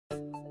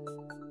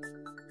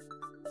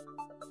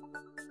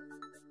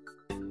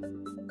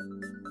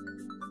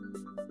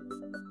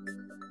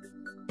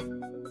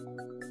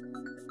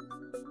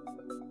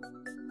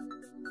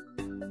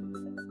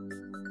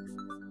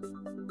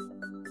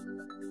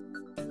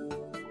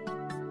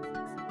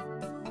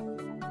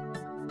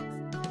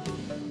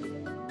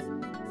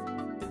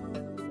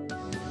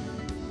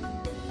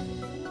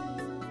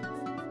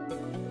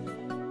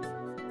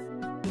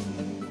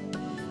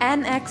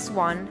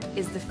NX1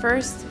 is the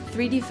first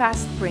 3D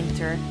fast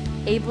printer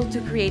able to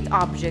create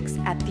objects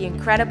at the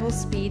incredible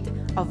speed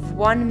of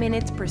 1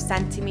 minute per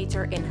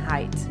centimeter in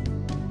height,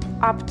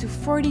 up to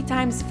 40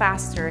 times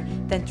faster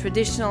than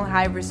traditional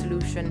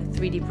high-resolution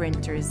 3D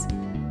printers.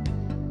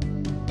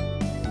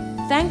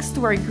 Thanks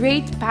to our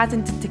great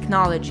patented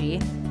technology,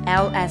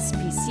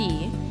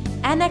 LSPC,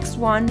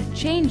 NX1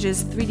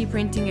 changes 3D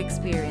printing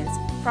experience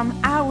from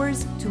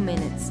hours to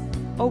minutes,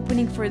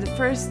 opening for the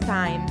first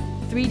time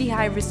 3D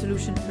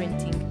high-resolution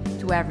printing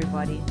to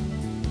everybody.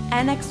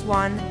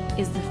 NX1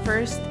 is the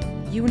first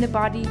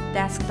unibody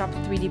desktop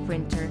 3D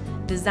printer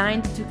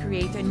designed to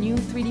create a new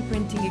 3D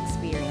printing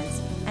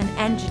experience and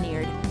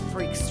engineered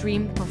for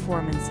extreme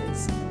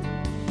performances.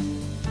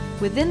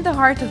 Within the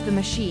heart of the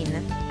machine,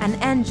 an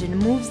engine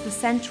moves the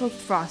central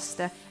thrust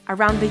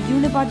around the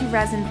unibody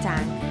resin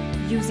tank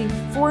using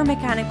 4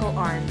 mechanical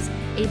arms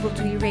able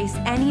to erase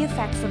any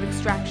effects of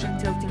extraction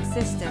tilting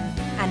system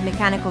and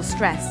mechanical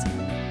stress,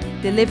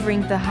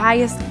 delivering the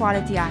highest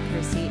quality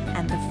accuracy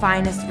and the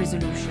finest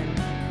resolution.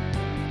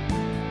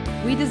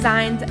 We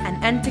designed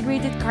an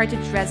integrated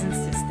cartridge resin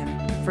system.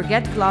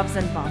 Forget gloves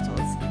and bottles.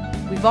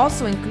 We've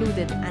also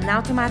included an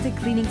automatic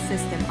cleaning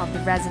system of the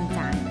resin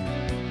tank.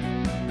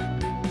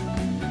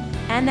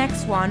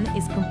 NX1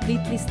 is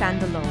completely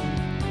standalone.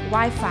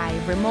 Wi-Fi,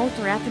 remote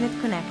or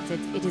Ethernet connected,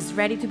 it is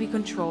ready to be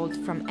controlled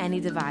from any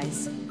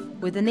device,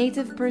 with a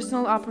native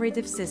personal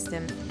operative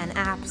system and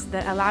apps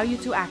that allow you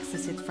to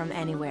access it from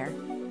anywhere.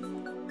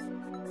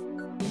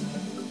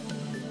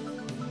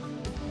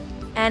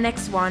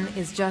 NX1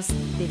 is just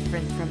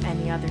different from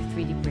any other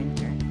 3D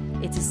printer.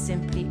 It is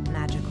simply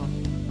magical.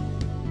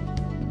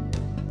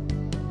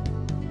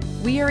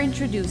 We are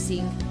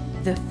introducing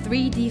the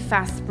 3D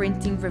fast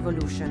printing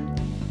revolution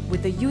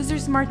with a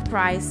user-smart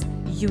price,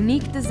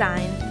 unique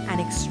design,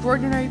 and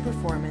extraordinary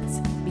performance,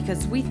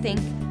 because we think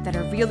that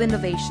a real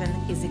innovation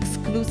is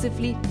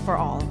exclusively for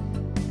all.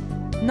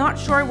 Not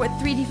sure what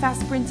 3D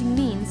fast printing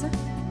means?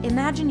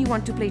 Imagine you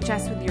want to play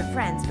chess with your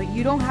friends, but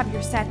you don't have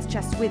your set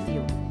chess with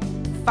you.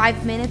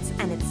 5 minutes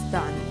and it's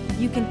done.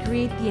 You can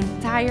create the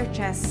entire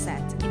chess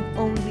set in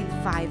only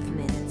 5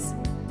 minutes.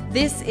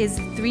 This is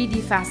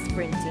 3D fast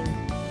printing.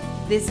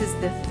 This is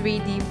the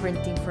 3D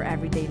printing for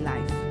everyday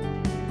life.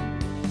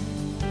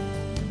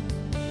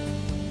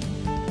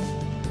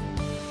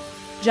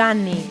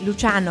 Gianni,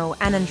 Luciano,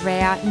 and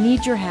Andrea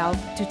need your help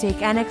to take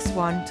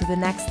NX1 to the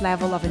next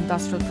level of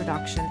industrial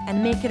production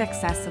and make it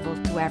accessible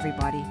to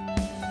everybody.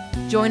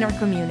 Join our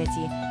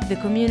community, the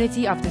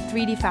community of the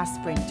 3D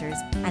fast printers,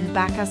 and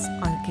back us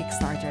on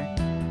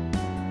Kickstarter.